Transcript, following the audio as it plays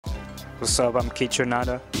What's up? I'm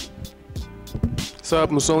Kaytranada. What's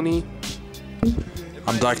up, Musoni?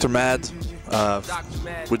 I'm DrMad.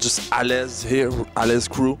 We're just ALAIZ here, ALAIZ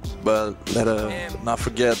crew, but let not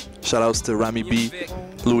forget, shout outs to Rami.B,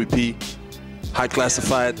 Louie P,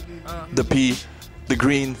 High-Klassified, the P, the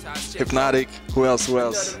Green, Hypnotic, who else?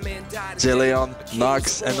 J Leon,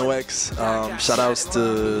 Nox, NOX, shout outs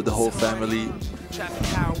to the whole family.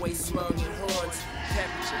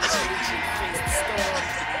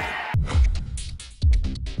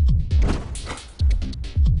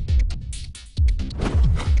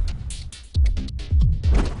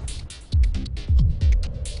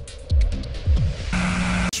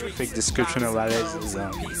 Quick description of ALAIZ is,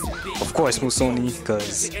 of course, Musoni,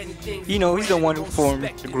 because, you know, he's the one who formed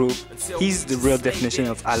the group. He's the real definition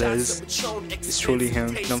of ALAIZ. It's truly him.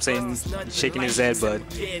 You know what I'm saying? Shaking his head, but,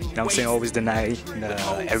 you know what I'm saying, always deny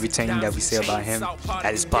everything that we say about him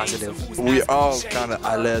that is positive. We all kind of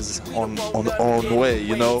ALAIZ on our own way,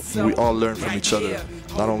 you know? We all learn from each other.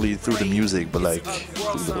 Not only through the music, but like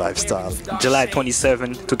through the lifestyle. July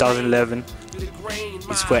 27, 2011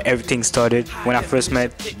 is where everything started. When I first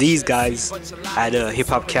met these guys at a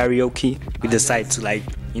hip-hop karaoke, we decided to, like,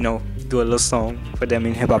 you know, do a little song for them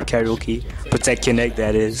in hip-hop karaoke. Protect Your Neck,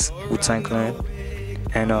 that is, Wu-Tang Clan.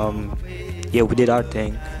 And yeah, we did our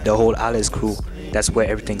thing, the whole ALAIZ crew. That's where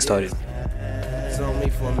everything started.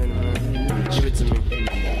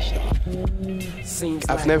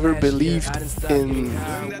 I've never believed in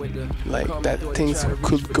like that things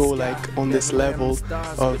could go like on this level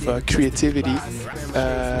of creativity,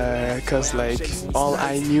 cause like all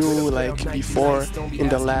I knew like before in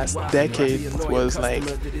the last decade was like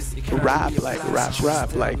rap, like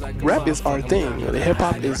rap is our thing. Hip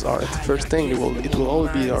hop is our first thing. It will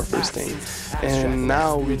always be our first thing, and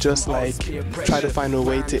now we just like try to find a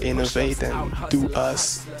way to innovate and do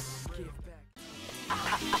us.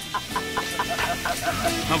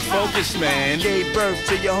 I'm focused, man. Gave birth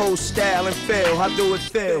to your whole style and feel. How do it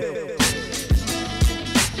feel?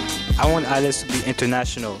 I want ALAIZ to be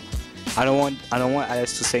international. I don't want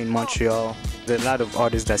ALAIZ to stay in Montreal. There are a lot of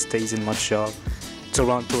artists that stays in Montreal.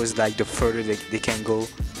 Toronto is like the further they can go.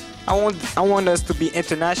 I want us to be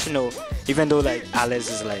international, even though like ALAIZ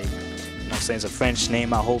is like, you know what I'm saying, it's a French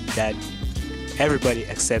name. I hope that everybody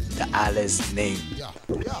accept the ALAIZ name.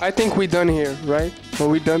 I think we done here, right? Are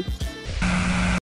we done?